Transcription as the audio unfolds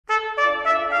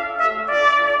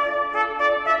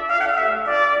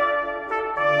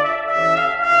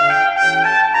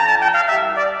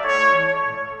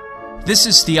This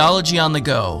is Theology on the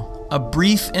Go, a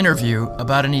brief interview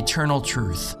about an eternal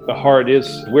truth. The heart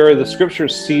is where the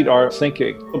scriptures seat our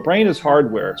thinking. The brain is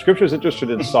hardware. Scripture is interested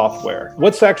in software.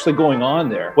 What's actually going on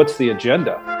there? What's the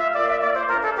agenda?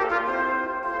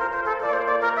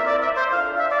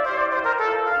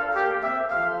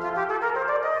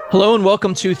 Hello and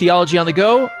welcome to Theology on the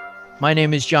Go. My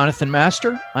name is Jonathan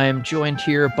Master. I am joined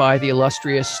here by the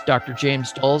illustrious Dr.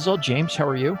 James Dolezal. James, how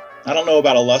are you? I don't know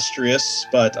about illustrious,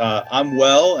 but I'm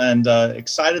well and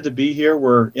excited to be here.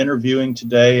 We're interviewing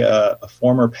today a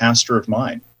former pastor of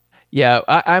mine. Yeah,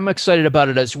 I'm excited about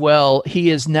it as well. He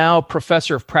is now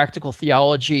professor of practical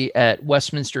theology at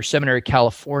Westminster Seminary,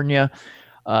 California,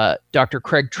 Dr.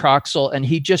 Craig Troxel, and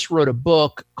he just wrote a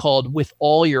book called With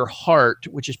All Your Heart,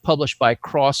 which is published by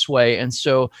Crossway. And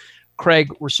so,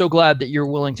 Craig, we're so glad that you're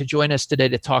willing to join us today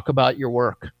to talk about your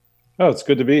work. Oh, it's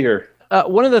good to be here.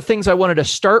 One of the things I wanted to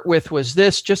start with was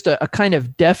this, just a kind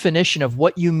of definition of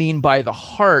what you mean by the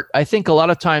heart. I think a lot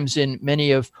of times in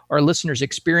many of our listeners'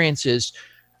 experiences,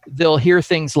 they'll hear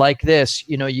things like this.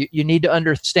 You know, you need to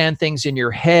understand things in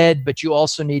your head, but you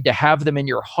also need to have them in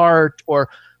your heart. Or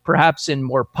perhaps in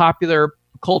more popular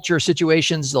culture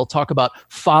situations, they'll talk about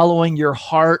following your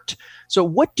heart. So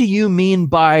what do you mean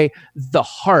by the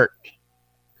heart?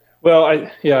 Well,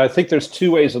 I think there's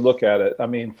two ways to look at it. I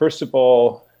mean, first of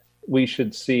all, we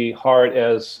should see heart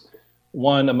as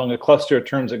one among a cluster of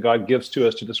terms that God gives to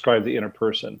us to describe the inner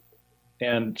person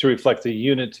and to reflect the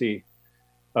unity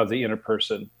of the inner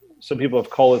person. Some people have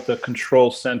called it the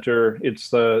control center. It's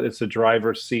the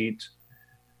driver's seat.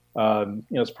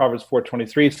 As Proverbs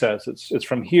 4:23 says, it's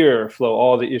from here flow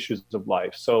all the issues of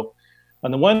life. So on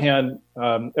the one hand,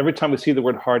 every time we see the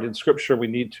word heart in Scripture, we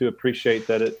need to appreciate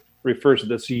that it refers to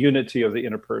this unity of the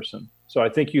inner person. So I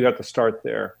think you have to start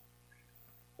there.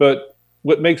 But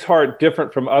what makes heart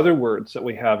different from other words that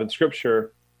we have in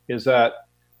Scripture is that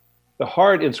the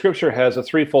heart in Scripture has a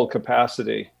threefold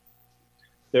capacity.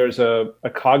 There's a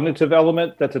cognitive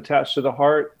element that's attached to the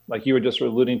heart, like you were just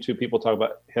alluding to. People talk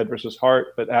about head versus heart,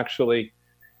 but actually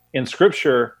in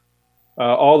Scripture,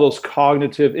 all those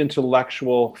cognitive,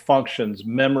 intellectual functions,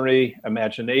 memory,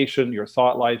 imagination, your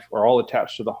thought life, are all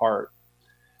attached to the heart.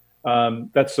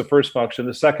 That's the first function.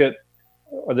 The second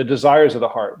are the desires of the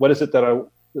heart. What is it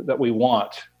that we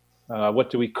want? What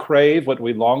do we crave? What do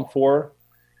we long for?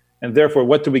 And therefore,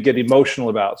 what do we get emotional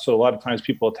about? So a lot of times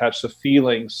people attach the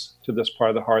feelings to this part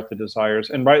of the heart, the desires,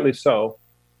 and rightly so.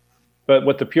 But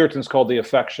what the Puritans called the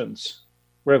affections.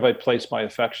 Where have I placed my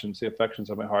affections, the affections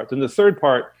of my heart? And the third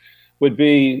part would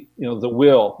be, the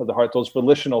will of the heart, those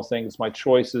volitional things, my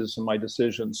choices and my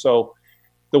decisions. So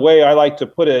the way I like to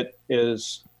put it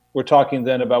is we're talking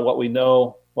then about what we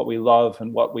know, what we love,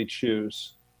 and what we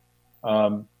choose.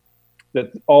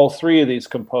 That all three of these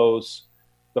compose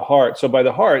the heart. So by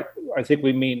the heart, I think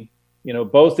we mean,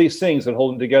 both these things that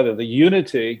hold them together, the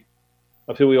unity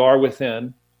of who we are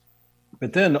within,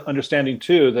 but then understanding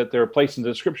too that there are places in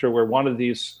the Scripture where one of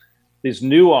these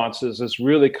nuances is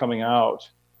really coming out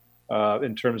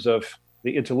in terms of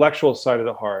the intellectual side of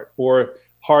the heart, or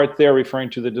heart there referring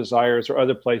to the desires, or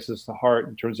other places the heart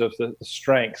in terms of the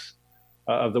strength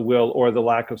of the will, or the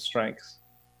lack of strength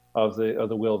of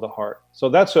the will of the heart. So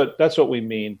that's what we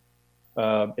mean.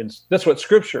 And that's what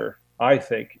Scripture, I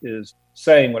think, is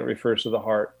saying when it refers to the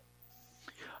heart.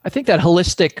 I think that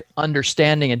holistic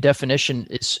understanding and definition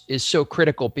is so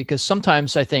critical, because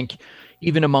sometimes I think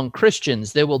even among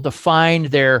Christians, they will define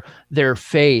their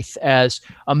faith as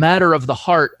a matter of the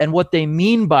heart. And what they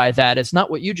mean by that is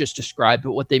not what you just described,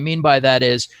 but what they mean by that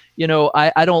is,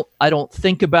 I don't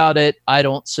think about it. I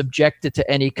don't subject it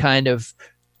to any kind of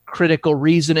critical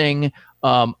reasoning.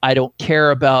 I don't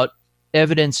care about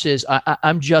evidences.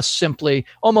 I'm just simply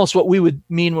almost what we would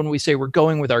mean when we say we're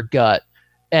going with our gut.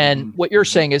 And what you're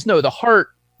saying is, no, the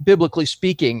heart, biblically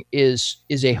speaking, is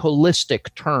a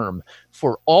holistic term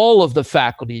for all of the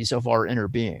faculties of our inner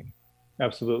being.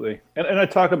 Absolutely. And I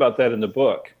talk about that in the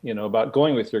book, about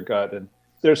going with your gut. And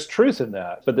there's truth in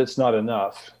that, but it's not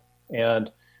enough. And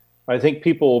I think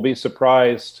people will be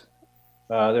surprised.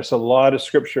 There's a lot of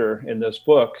Scripture in this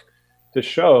book to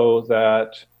show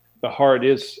that the heart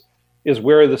is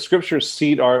where the Scriptures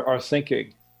seat our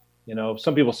thinking.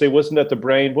 Some people say, wasn't that the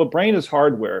brain? Well, brain is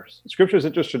hardware. Scripture is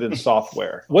interested in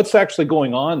software. What's actually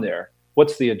going on there?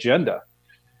 What's the agenda?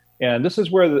 And this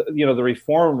is where the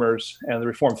Reformers and the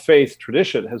Reformed faith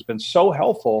tradition has been so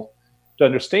helpful to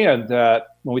understand that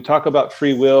when we talk about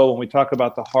free will, when we talk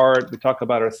about the heart, we talk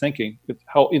about our thinking,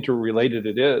 how interrelated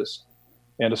it is.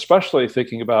 And especially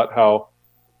thinking about how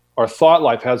our thought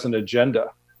life has an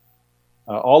agenda.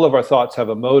 All of our thoughts have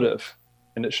a motive.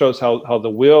 And it shows how the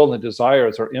will and the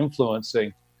desires are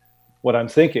influencing what I'm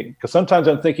thinking. Because sometimes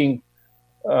I'm thinking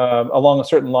along a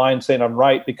certain line saying I'm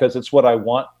right because it's what I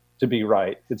want to be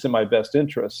right. It's in my best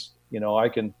interest. I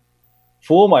can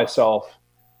fool myself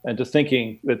into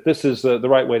thinking that this is the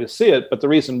right way to see it. But the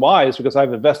reason why is because I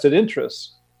have a vested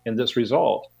interest in this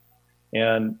result.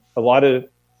 And a lot of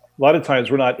times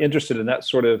we're not interested in that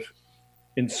sort of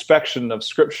inspection of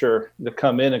Scripture to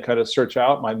come in and kind of search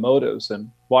out my motives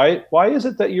and why is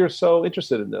it that you're so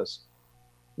interested in this?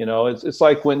 It's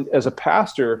like when, as a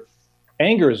pastor,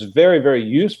 anger is very, very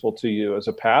useful to you as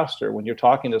a pastor. When you're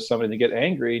talking to somebody and you get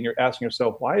angry and you're asking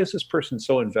yourself, why is this person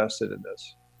so invested in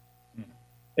this?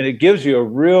 And it gives you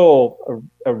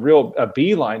a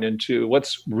beeline into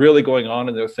what's really going on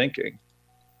in their thinking.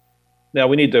 Now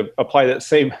we need to apply that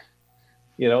same,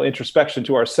 introspection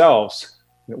to ourselves.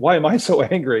 Why am I so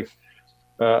angry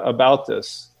about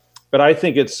this? But I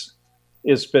think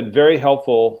it's been very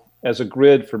helpful as a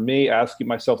grid for me, asking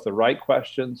myself the right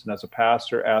questions, and as a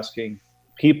pastor, asking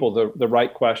people the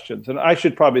right questions. And I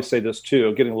should probably say this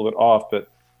too, getting a little bit off, but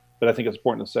I think it's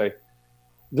important to say,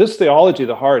 this theology of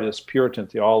the heart is Puritan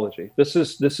theology. This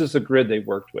is the grid they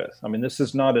worked with. I mean, this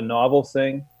is not a novel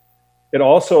thing. It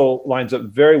also lines up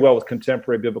very well with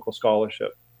contemporary biblical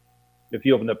scholarship. If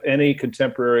you open up any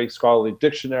contemporary scholarly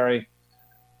dictionary,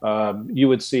 you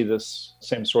would see this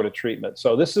same sort of treatment.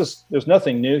 So there's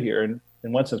nothing new here. And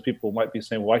in one sense, people might be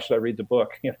saying, why should I read the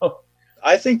book?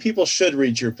 I think people should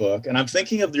read your book. And I'm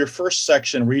thinking of your first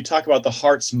section where you talk about the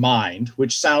heart's mind,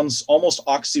 which sounds almost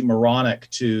oxymoronic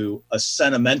to a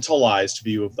sentimentalized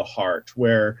view of the heart,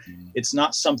 where it's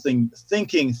not something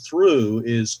thinking through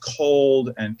is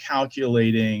cold and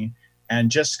calculating and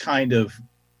just kind of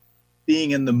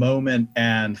being in the moment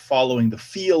and following the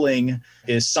feeling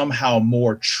is somehow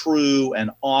more true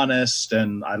and honest.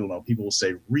 And I don't know, people will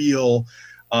say real.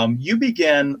 You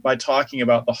begin by talking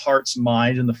about the heart's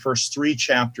mind in the first 3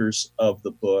 chapters of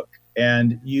the book.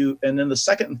 And in the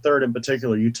second and third in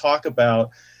particular, you talk about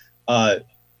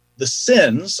the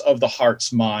sins of the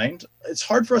heart's mind. It's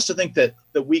hard for us to think that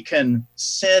we can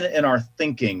sin in our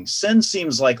thinking. Sin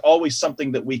seems like always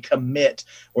something that we commit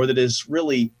or that is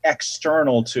really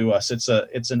external to us. It's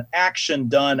an action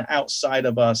done outside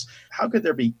of us. How could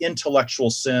there be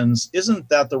intellectual sins? Isn't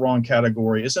that the wrong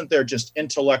category? Isn't there just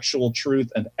intellectual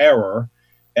truth and error?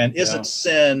 And isn't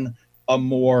sin a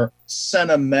more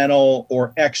sentimental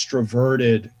or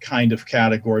extroverted kind of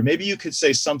category? Maybe you could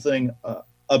say something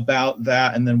about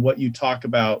that, and then what you talk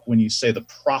about when you say the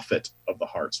profit of the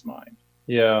heart's mind.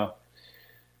 Yeah.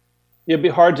 It'd be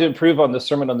hard to improve on the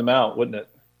Sermon on the Mount, wouldn't it?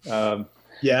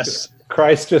 Yes.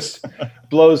 Christ just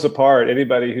blows apart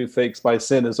anybody who thinks my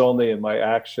sin is only in my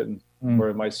action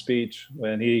or in my speech.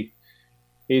 When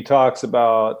he talks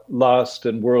about lust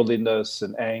and worldliness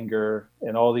and anger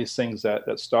and all these things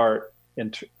that start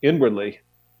inwardly,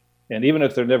 and even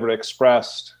if they're never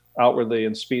expressed outwardly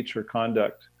in speech or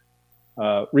conduct,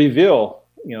 reveal,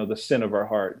 the sin of our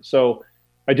heart. So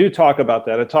I do talk about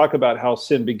that. I talk about how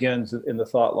sin begins in the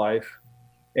thought life.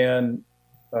 And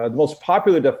the most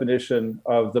popular definition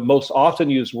of the most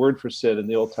often used word for sin in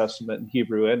the Old Testament, in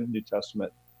Hebrew and New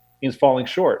Testament, means falling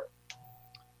short.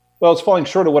 Well, it's falling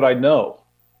short of what I know.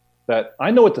 That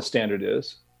I know what the standard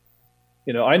is.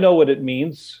 I know what it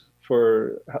means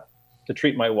to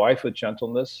treat my wife with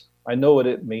gentleness. I know what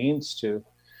it means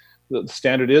the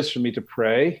standard is for me to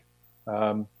pray.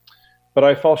 But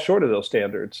I fall short of those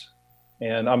standards,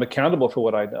 and I'm accountable for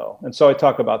what I know. And so I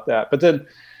talk about that. But then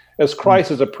as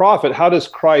Christ is a prophet, how does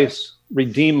Christ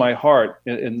redeem my heart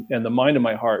and the mind of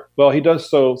my heart? Well, he does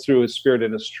so through his Spirit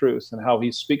and his truth, and how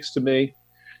he speaks to me.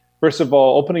 First of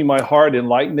all, opening my heart,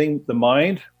 enlightening the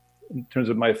mind in terms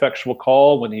of my effectual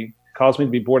call, when he caused me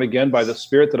to be born again by the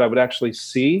Spirit, that I would actually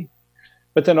see.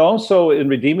 But then also in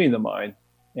redeeming the mind.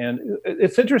 And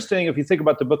it's interesting if you think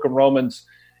about the book of Romans,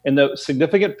 and the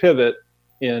significant pivot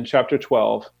in chapter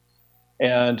 12.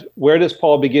 And where does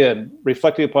Paul begin?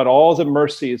 Reflecting upon all the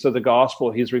mercies of the gospel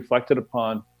he's reflected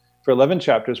upon for 11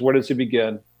 chapters. Where does he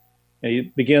begin? And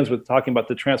he begins with talking about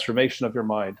the transformation of your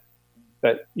mind,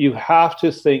 that you have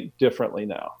to think differently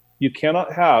now. You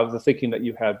cannot have the thinking that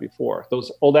you had before.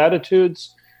 Those old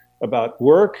attitudes about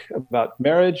work, about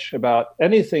marriage, about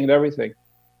anything and everything,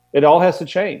 it all has to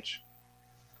change.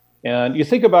 And you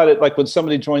think about it like when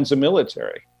somebody joins the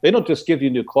military. They don't just give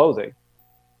you new clothing.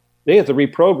 They have to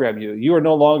reprogram you. You are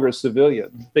no longer a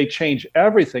civilian. They change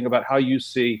everything about how you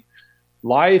see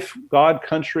life, God,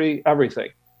 country, everything.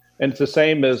 And it's the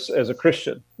same as a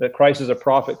Christian, that Christ as a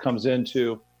prophet comes in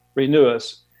to renew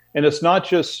us. And it's not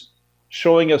just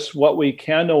showing us what we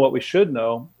can know, what we should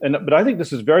know. But I think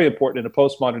this is very important in a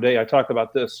postmodern day. I talk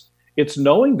about this. It's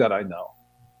knowing that I know.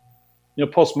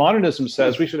 postmodernism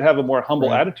says we should have a more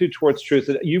humble attitude towards truth.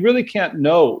 That you really can't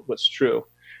know what's true.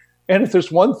 And if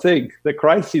there's one thing that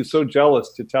Christ seems so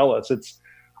jealous to tell us, it's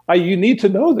you need to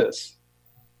know this.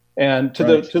 And to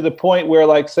the point where,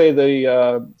 like, say,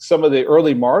 some of the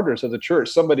early martyrs of the church,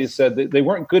 somebody said that they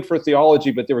weren't good for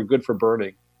theology, but they were good for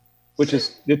burning, which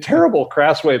is a terrible,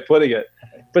 crass way of putting it.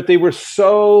 But they were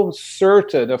so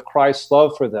certain of Christ's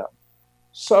love for them,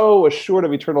 so assured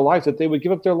of eternal life, that they would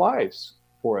give up their lives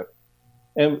for it.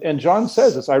 And John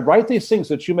says this, I write these things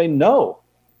that you may know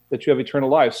that you have eternal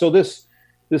life. So this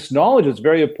knowledge is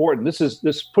very important.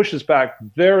 This pushes back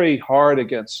very hard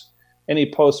against any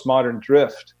postmodern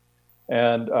drift.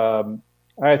 And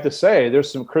I have to say, there's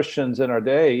some Christians in our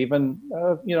day, even,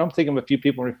 I'm thinking of a few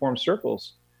people in Reformed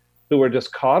circles who are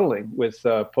just coddling with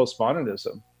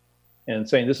postmodernism and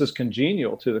saying this is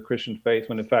congenial to the Christian faith,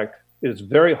 when in fact it is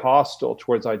very hostile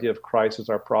towards the idea of Christ as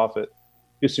our prophet,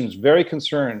 who seems very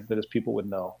concerned that his people would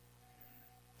know.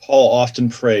 Paul often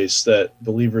prays that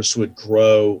believers would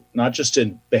grow not just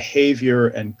in behavior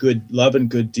and good love and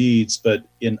good deeds, but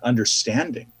in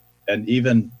understanding. And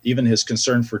even his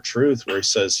concern for truth, where he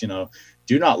says,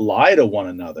 do not lie to one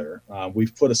another.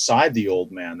 We've put aside the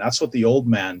old man. That's what the old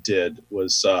man did,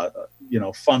 was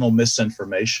funnel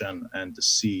misinformation and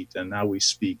deceit. And now we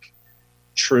speak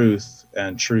truth,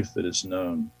 and truth that is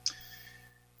known.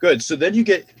 Good. So then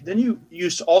you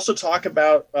also talk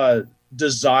about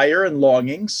desire and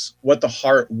longings, what the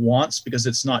heart wants, because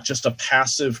it's not just a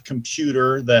passive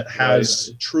computer that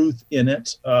has truth in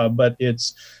it, but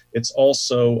it's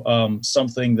also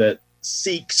something that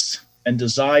seeks and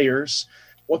desires.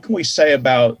 What can we say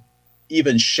about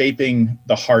even shaping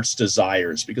the heart's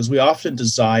desires? Because we often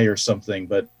desire something,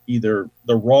 but either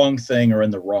the wrong thing or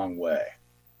in the wrong way.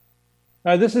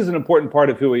 This is an important part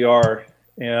of who we are.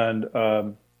 And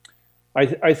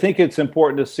I think it's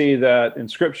important to see that in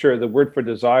Scripture, the word for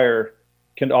desire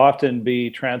can often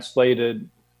be translated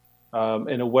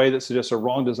in a way that suggests a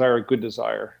wrong desire, a good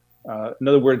desire. In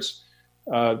other words,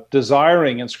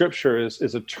 desiring in Scripture is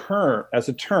a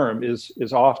term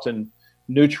is often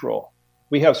neutral.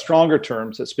 We have stronger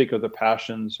terms that speak of the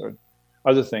passions or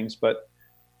other things, but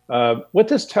what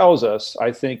this tells us,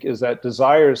 I think, is that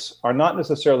desires are not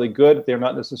necessarily good; they're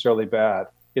not necessarily bad.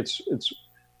 It's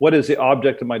what is the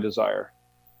object of my desire?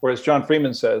 Whereas John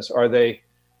Freeman says, are they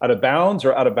out of bounds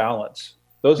or out of balance?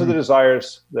 Those are the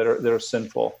desires that are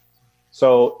sinful.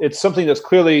 So it's something that's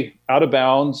clearly out of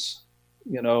bounds.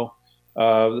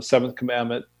 The seventh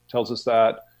commandment tells us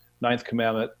that, ninth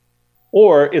commandment.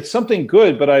 Or it's something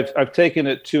good, but I've taken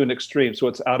it to an extreme, so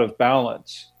it's out of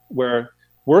balance, where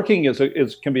working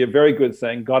can be a very good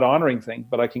thing, God-honoring thing,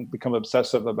 but I can become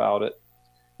obsessive about it.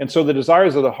 And so the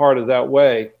desires of the heart are that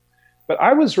way. But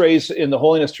I was raised in the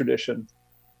holiness tradition,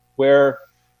 where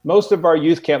most of our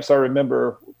youth camps I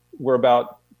remember were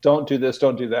about don't do this,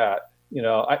 don't do that.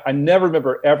 I never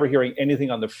remember ever hearing anything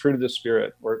on the fruit of the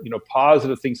Spirit or,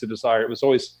 positive ththings to desire. It was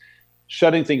always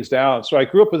shutting things down. So I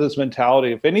grew up with this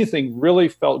mentality, if anything really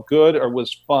felt good or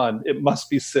was fun, it must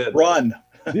be sin. Run.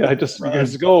 Yeah, just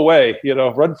go away,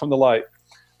 run from the light.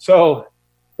 So,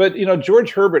 but,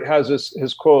 George Herbert has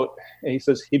his quote, and he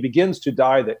says, he begins to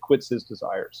die that quits his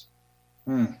desires.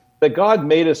 That God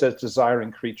made us as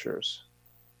desiring creatures.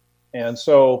 And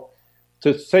so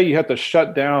to say you have to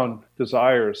shut down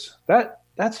desires,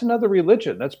 that's another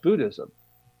religion. That's Buddhism.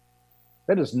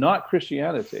 That is not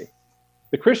Christianity.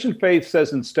 The Christian faith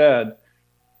says instead,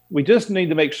 we just need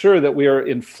to make sure that we are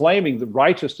inflaming the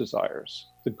righteous desires,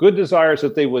 the good desires,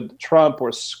 that they would trump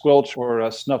or squelch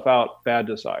or snuff out bad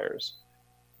desires.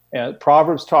 And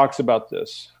Proverbs talks about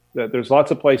this, that there's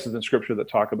lots of places in Scripture that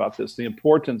talk about this, the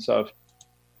importance of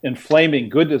inflaming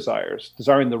good desires,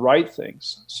 desiring the right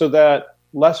things, so that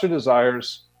lesser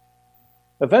desires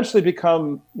eventually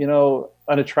become,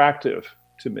 unattractive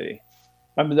to me.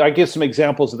 I give some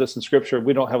examples of this in Scripture.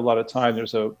 We don't have a lot of time.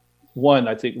 There's one,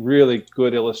 I think, really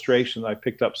good illustration that I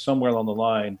picked up somewhere along the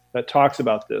line that talks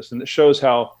about this. And it shows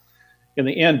how, in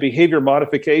the end, behavior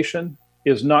modification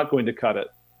is not going to cut it.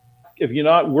 If you're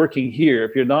not working here,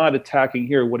 if you're not attacking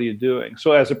here, what are you doing?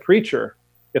 So as a preacher,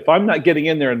 if I'm not getting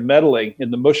in there and meddling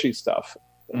in the mushy stuff,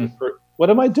 what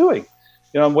am I doing?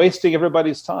 I'm wasting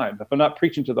everybody's time. If I'm not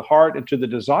preaching to the heart and to the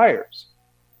desires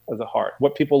of the heart,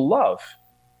 what people love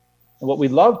and what we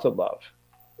love to love.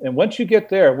 And once you get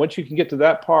there, once you can get to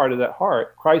that part of that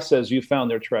heart, Christ says you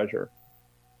found their treasure.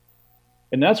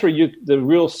 And that's where the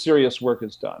real serious work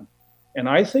is done. And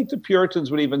I think the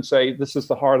Puritans would even say this is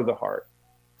the heart of the heart.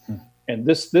 And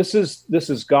this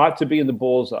has got to be in the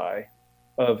bullseye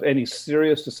of any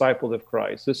serious disciple of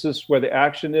Christ. This is where the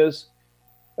action is.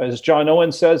 As John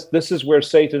Owen says, this is where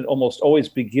Satan almost always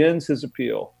begins his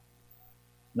appeal.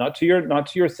 Not to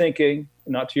your thinking,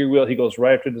 not to your will. He goes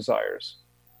right after desires.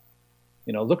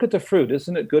 Look at the fruit.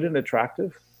 Isn't it good and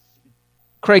attractive?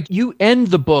 Craig, you end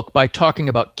the book by talking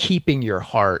about keeping your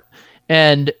heart.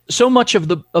 And so much of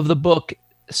the book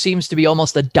seems to be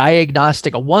almost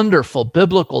a wonderful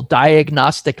biblical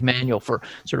diagnostic manual for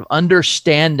sort of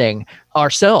understanding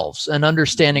ourselves and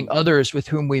understanding others with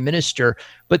whom we minister.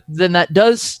 But then that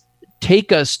does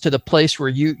take us to the place where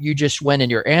you just went in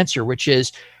your answer, which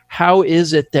is, how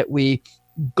is it that we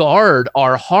guard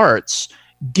our hearts,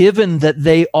 given that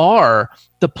they are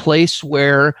the place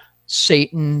where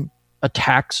Satan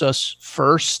attacks us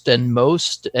first and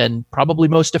most, and probably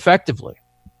most effectively?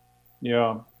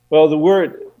 Yeah. Well, the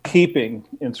word keeping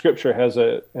in Scripture has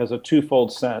a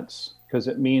twofold sense, because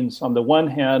it means, on the one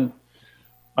hand,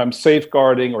 I'm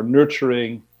safeguarding or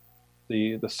nurturing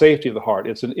the safety of the heart.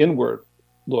 It's an inward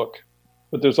look,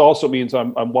 but there's also means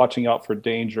I'm watching out for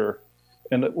danger.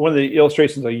 And one of the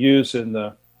illustrations I use in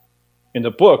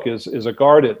the book is a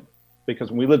garden,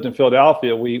 because when we lived in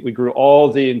Philadelphia, we grew all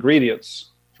the ingredients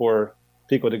for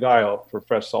pico de gallo, for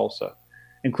fresh salsa,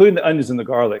 including the onions and the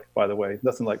garlic, by the way.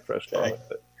 Nothing like fresh garlic.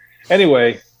 But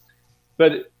anyway,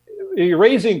 but you're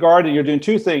raising a garden, you're doing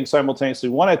two things simultaneously.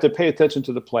 One, I have to pay attention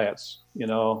to the plants.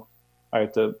 I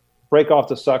have to break off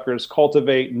the suckers,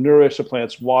 cultivate, nourish the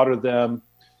plants, water them,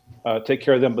 take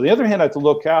care of them. But on the other hand, I have to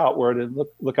look out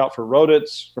for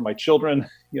rodents, for my children,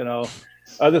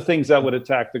 other things that would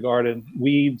attack the garden,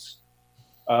 weeds.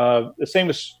 The same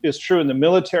is true in the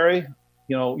military.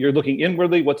 You're looking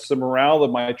inwardly. What's the morale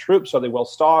of my troops? Are they well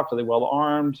stocked? Are they well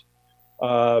armed?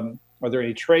 Are there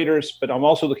any traitors? But I'm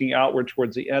also looking outward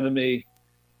towards the enemy,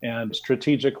 and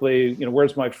strategically,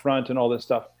 where's my front and all this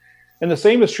stuff. And the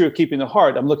same is true of keeping the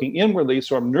heart. I'm looking inwardly,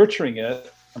 so I'm nurturing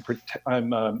it.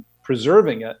 I'm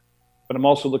preserving it, but I'm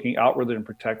also looking outwardly and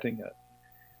protecting it.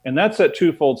 And that's that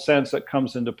twofold sense that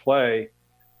comes into play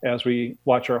as we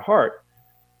watch our heart.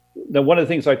 Now, one of the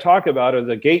things I talk about are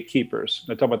the gatekeepers.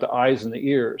 I talk about the eyes and the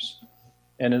ears.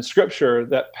 And in Scripture,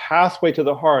 that pathway to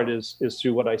the heart is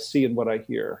through what I see and what I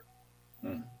hear.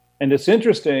 And it's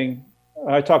interesting,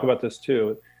 I talk about this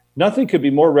too, nothing could be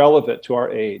more relevant to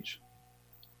our age.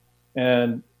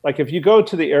 And like, if you go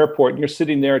to the airport and you're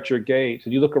sitting there at your gate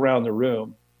and you look around the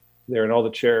room there in all the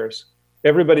chairs,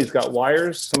 everybody's got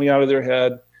wires coming out of their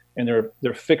head, and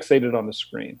they're fixated on the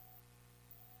screen.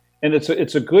 And it's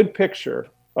a good picture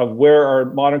of where our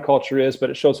modern culture is, but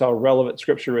it shows how relevant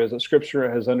Scripture is. That Scripture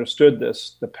has understood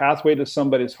this. The pathway to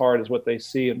somebody's heart is what they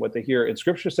see and what they hear. And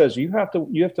Scripture says you have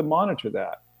to monitor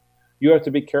that. You have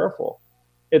to be careful.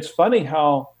 It's funny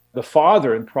how the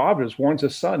father in Proverbs warns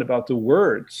his son about the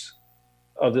words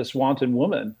of this wanton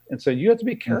woman, and said you have to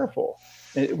be careful.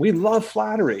 And we love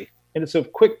flattery, and it's a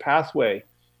quick pathway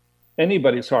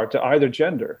anybody's heart to either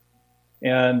gender.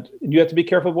 And you have to be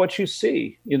careful of what you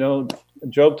see.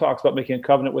 Job talks about making a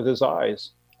covenant with his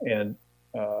eyes. And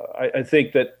I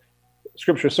think that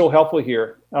Scripture is so helpful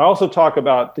here. I also talk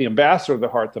about the ambassador of the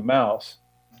heart, the mouth,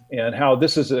 and how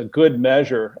this is a good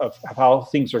measure of how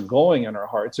things are going in our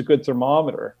heart. It's a good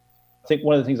thermometer. I think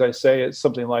one of the things I say is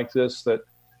something like this, that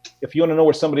if you want to know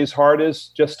where somebody's heart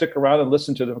is, just stick around and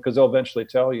listen to them, because they'll eventually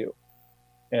tell you.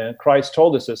 And Christ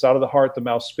told us this, out of the heart, the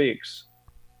mouth speaks.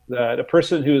 That a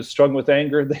person who is strung with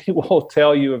anger, they will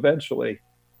tell you eventually.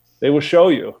 They will show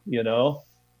you,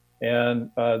 and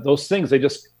those things, they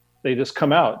just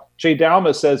come out. Jay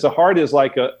Dalma says the heart is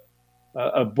like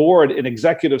a board in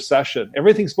executive session.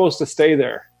 Everything's supposed to stay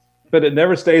there, but it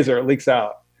never stays there. It leaks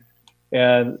out.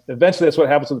 And eventually that's what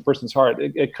happens with the person's heart.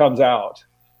 It comes out.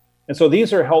 And so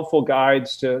these are helpful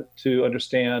guides to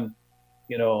understand,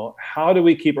 how do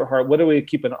we keep our heart? What do we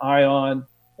keep an eye on?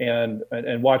 And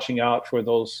watching out for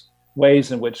those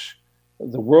ways in which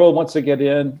the world wants to get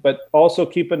in, but also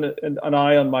keeping an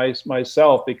eye on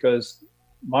myself, because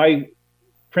my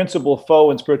principal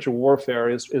foe in spiritual warfare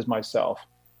is myself.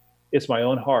 It's my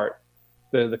own heart,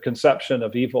 the conception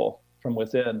of evil from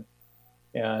within.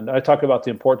 And I talk about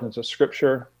the importance of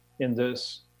Scripture in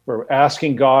this. We're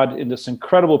asking God in this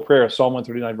incredible prayer, Psalm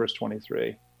 139, verse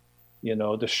 23,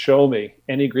 to show me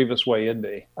any grievous way in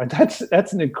me. And that's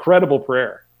an incredible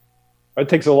prayer. It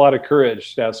takes a lot of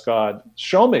courage to ask God,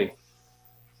 show me.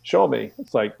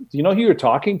 It's like, do you know who you're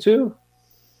talking to?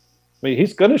 I mean,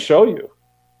 he's going to show you.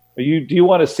 Do you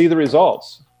want to see the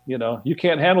results? You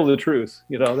can't handle the truth,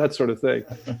 that sort of thing.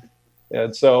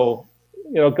 And so,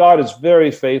 God is very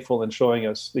faithful in showing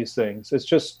us these things. It's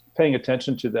just paying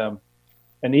attention to them.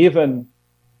 And even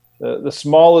the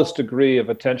smallest degree of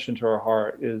attention to our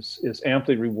heart is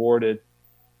amply rewarded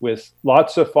with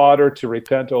lots of fodder to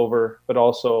repent over, but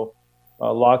also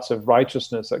lots of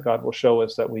righteousness that God will show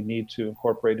us that we need to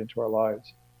incorporate into our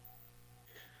lives.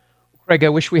 Craig, I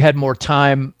wish we had more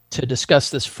time to discuss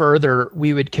this further.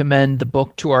 We would commend the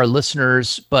book to our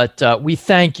listeners, but we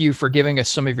thank you for giving us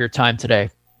some of your time today.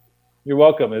 You're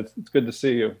welcome. It's good to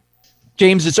see you.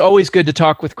 James, it's always good to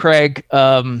talk with Craig.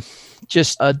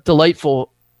 Just a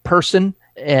delightful person.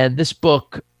 And this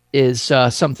book is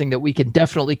something that we can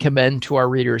definitely commend to our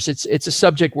readers. It's a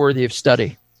subject worthy of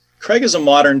study. Craig is a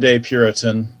modern day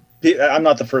Puritan. I'm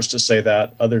not the first to say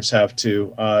that. Others have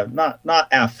too. Not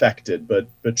affected,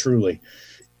 but truly.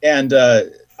 And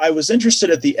I was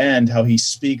interested at the end how he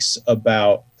speaks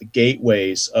about the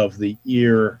gateways of the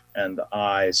ear and the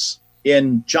eyes.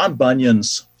 In John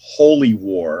Bunyan's Holy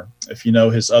War, if you know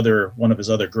one of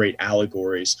his other great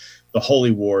allegories, the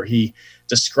Holy War, he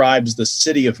describes the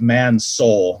city of man's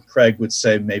soul. Craig would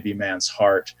say maybe man's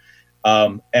heart.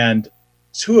 And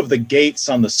two of the gates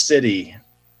on the city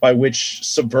by which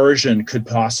subversion could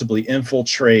possibly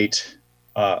infiltrate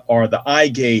are the eye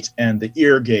gate and the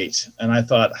ear gate. And I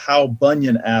thought how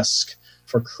Bunyan-esque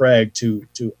for Craig to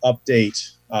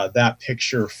update that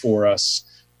picture for us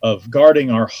of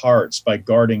guarding our hearts by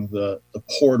guarding the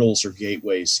portals or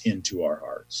gateways into our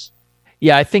hearts.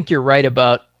 Yeah, I think you're right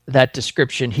about that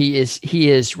description. He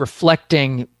is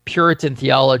reflecting Puritan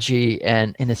theology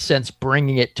and, in a sense,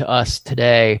 bringing it to us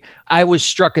today. I was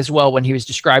struck as well when he was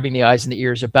describing the eyes and the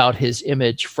ears about his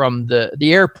image from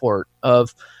the airport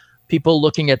of people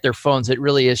looking at their phones. It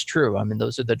really is true. I mean,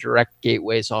 those are the direct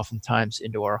gateways oftentimes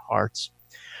into our hearts.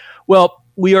 Well,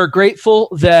 we are grateful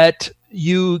that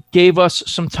you gave us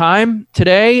some time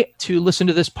today to listen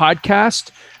to this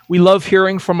podcast. We love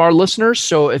hearing from our listeners.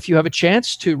 So if you have a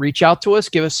chance to reach out to us,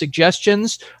 give us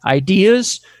suggestions,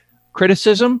 ideas,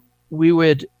 criticism, we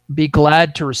would be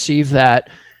glad to receive that.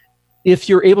 If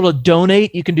you're able to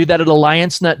donate, you can do that at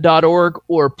alliancenet.org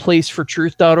or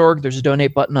placefortruth.org. There's a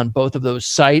donate button on both of those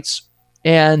sites.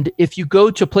 And if you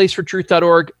go to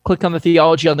placefortruth.org, click on the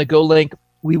Theology on the Go link,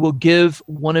 we will give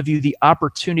one of you the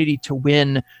opportunity to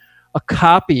win a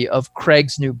copy of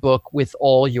Craig's new book, With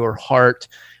All Your Heart.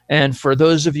 And for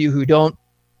those of you who don't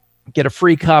get a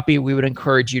free copy, we would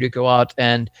encourage you to go out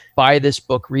and buy this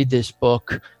book, read this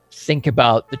book, think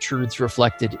about the truths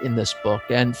reflected in this book.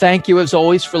 And thank you, as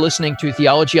always, for listening to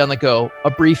Theology on the Go,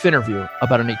 a brief interview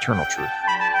about an eternal truth.